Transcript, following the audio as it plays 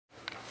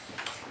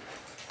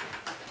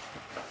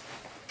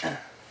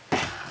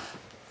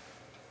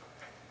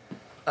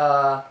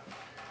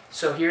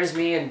So here's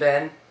me and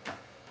Ben.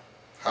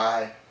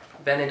 Hi.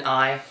 Ben and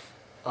I.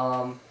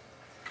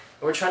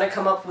 We're trying to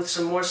come up with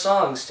some more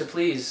songs to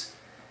please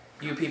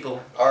you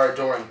people. Our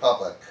adoring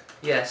public.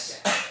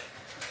 Yes.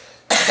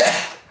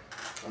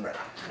 I'm ready.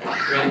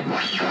 Ready?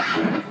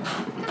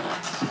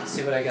 Let's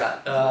see what I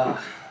got.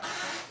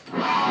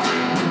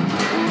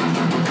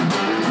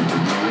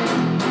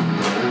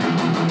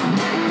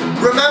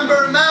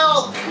 Remember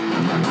milk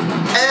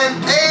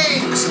and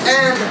eggs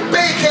and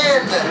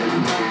bacon.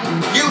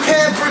 You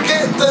can't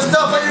forget the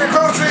stuff on your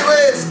grocery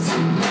list.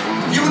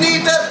 You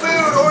need that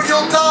food or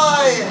you'll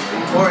die.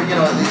 Or, you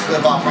know, at least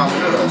live off ramen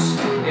noodles.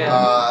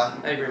 Yeah,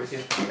 I agree with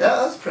you. Yeah,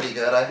 that's pretty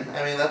good. I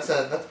mean, that's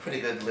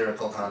pretty good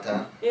lyrical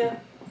content. Yeah.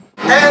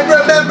 And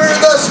remember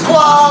the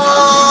squad!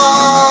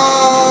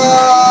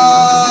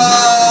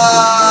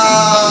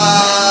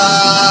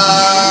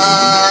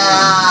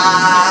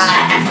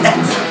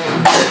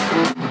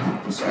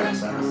 Sorry, I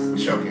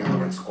was choking on the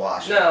word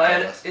squash. No,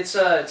 it's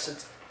a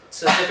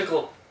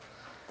difficult.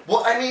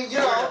 Well, I mean, you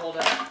know. Hold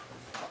on.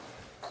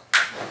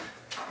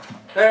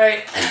 All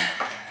right.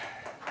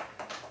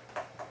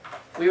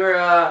 We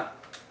were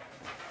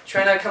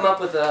trying to come up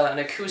with an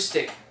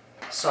acoustic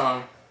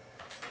song.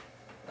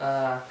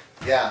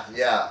 Yeah.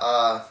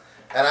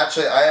 And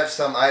actually, I have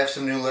some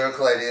new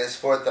lyrical ideas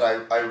for it that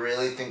I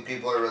really think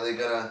people are really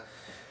gonna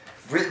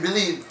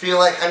really feel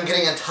like I'm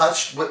getting in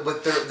touch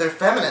with their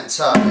feminine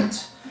side.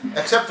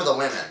 Except for the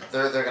women,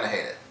 they're gonna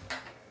hate it.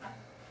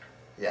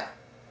 Yeah.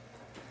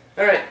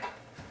 All right,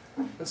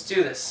 let's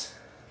do this.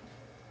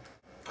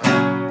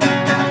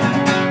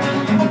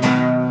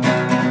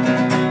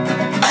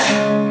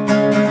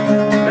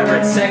 Remember,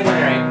 it's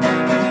Sanguinary.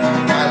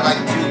 I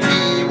like to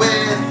be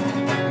with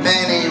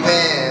many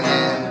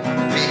women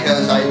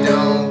because I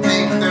don't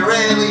think they're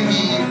really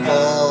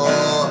people.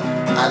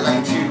 I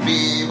like to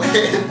be with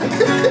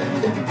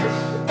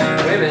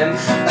Women?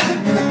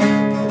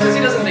 Because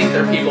he doesn't think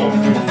they're people.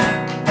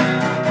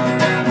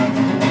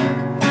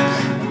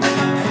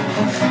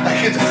 I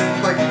can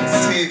just like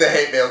see the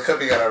hate mail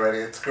coming out already.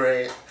 It's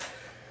great.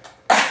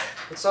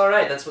 It's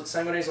alright, that's what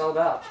Sanguinary's all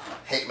about.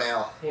 Hate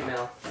mail. Hate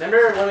mail.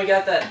 Remember when we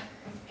got that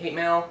hate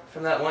mail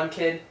from that one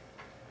kid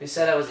who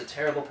said I was a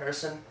terrible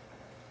person?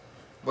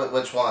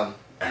 Which one?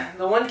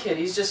 The one kid,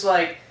 he's just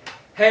like,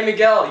 hey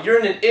Miguel, you're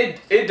an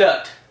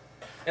idiot.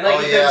 And like,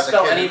 he couldn't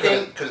spell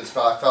anything. Couldn't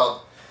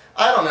spell.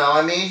 I don't know.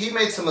 I mean, he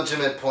made some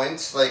legitimate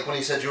points, like when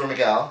he said you were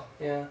Miguel.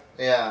 Yeah.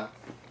 Yeah.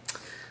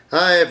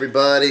 Hi,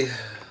 everybody.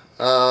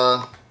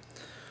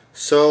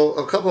 So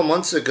a couple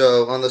months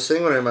ago on the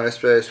Sanguinary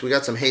MySpace, we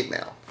got some hate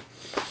mail.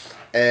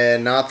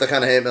 And not the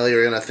kind of hate mail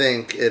you're going to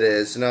think it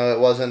is. No, it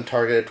wasn't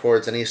targeted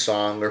towards any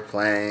song or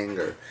playing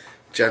or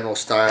general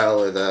style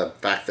or the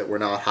fact that we're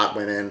not hot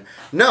women.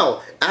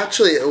 No,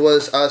 actually it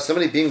was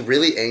somebody being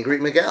really angry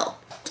at Miguel.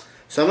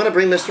 So I'm going to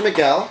bring Mr.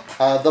 Miguel,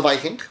 the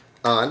Viking,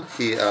 on.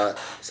 He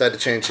decided to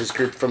change his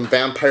group from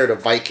vampire to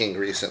Viking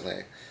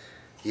recently.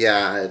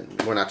 Yeah,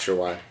 we're not sure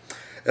why.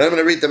 And I'm going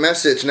to read the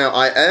message. Now,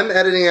 I am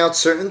editing out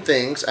certain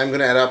things. I'm going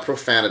to add out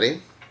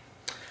profanity.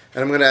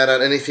 And I'm going to add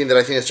out anything that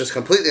I think is just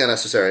completely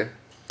unnecessary.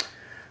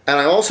 And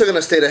I'm also going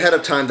to state ahead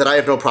of time that I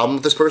have no problem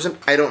with this person.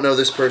 I don't know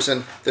this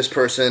person. This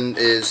person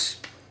is...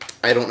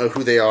 I don't know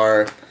who they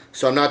are.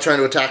 So I'm not trying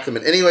to attack them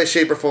in any way,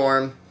 shape, or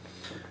form.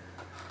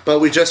 But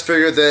we just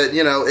figured that,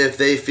 you know, if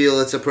they feel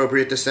it's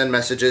appropriate to send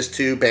messages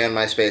to ban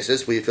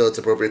MySpaces, we feel it's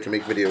appropriate to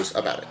make videos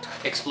about it.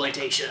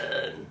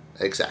 Exploitation.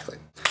 Exactly.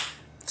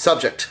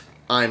 Subject,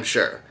 I'm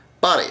sure.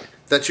 Body,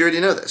 that you already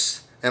know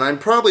this. And I'm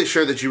probably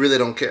sure that you really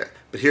don't care.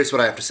 But here's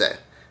what I have to say.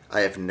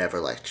 I have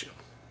never liked you.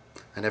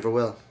 I never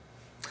will.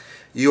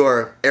 You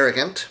are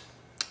arrogant,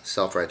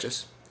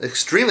 self-righteous,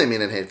 extremely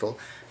mean and hateful,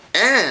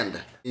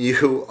 and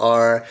you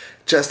are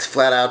just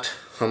flat out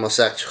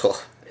homosexual.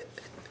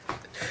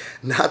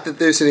 Not that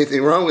there's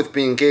anything wrong with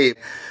being gay,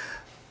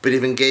 but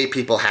even gay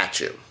people hat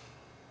you.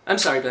 I'm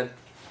sorry, Ben.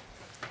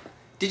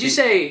 Did you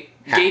say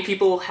gay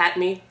people hat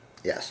me?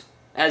 Yes.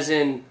 As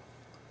in,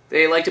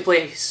 they like to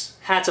place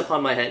hats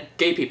upon my head.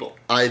 Gay people.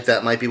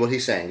 That might be what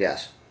he's saying,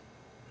 yes.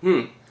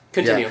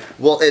 Continue. Yeah.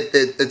 Well,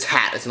 it's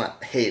hat, it's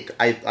not hate.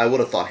 I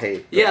would have thought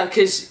hate. But... Yeah,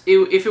 because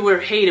if it were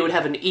hate, it would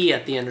have an E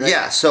at the end, right?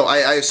 Yeah, so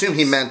I assume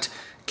he meant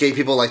gay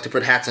people like to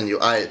put hats on you.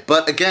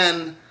 But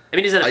again, I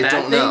mean, is that a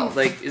bad thing? Know.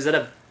 Like, is that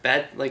a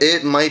bad, like...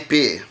 It might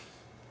be.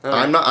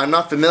 Right. I'm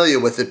not familiar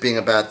with it being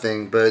a bad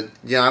thing, but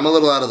yeah, I'm a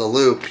little out of the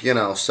loop, you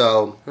know,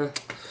 so...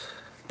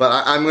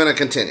 But I'm going to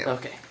continue.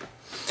 Okay.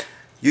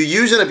 You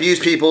use and abuse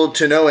people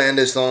to no end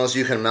as long as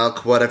you can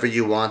milk whatever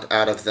you want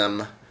out of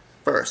them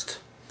first.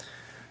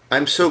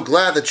 I'm so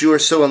glad that you are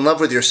so in love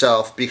with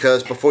yourself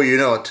because before you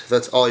know it,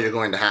 that's all you're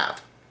going to have.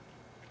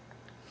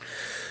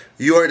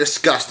 You are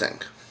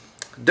disgusting.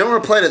 Don't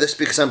reply to this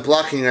because I'm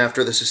blocking you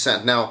after this is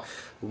sent. Now,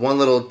 one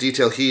little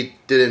detail, he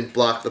didn't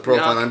block the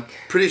profile. No. I'm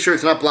pretty sure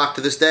it's not blocked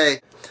to this day.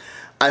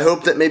 I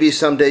hope that maybe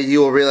someday you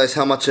will realize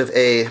how much of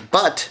a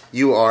butt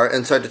you are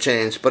and start to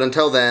change. But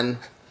until then,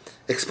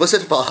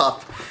 explicit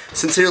Bob.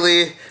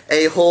 Sincerely,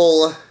 a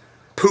whole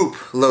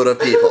poop load of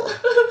people.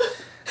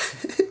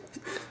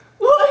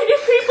 What?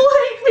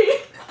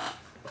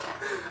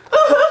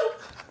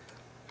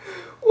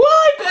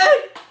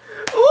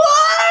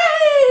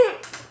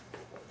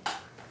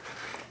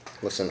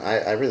 Listen,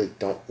 I really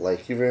don't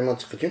like you very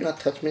much. Could you not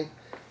touch me?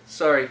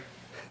 Sorry.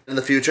 In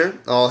the future,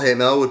 all hate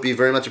mail would be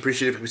very much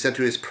appreciated if it could be sent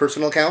to his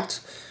personal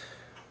account.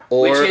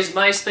 Or, which is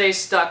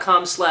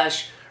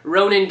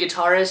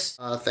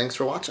myspace.com/RonanGuitarist. Thanks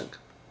for watching.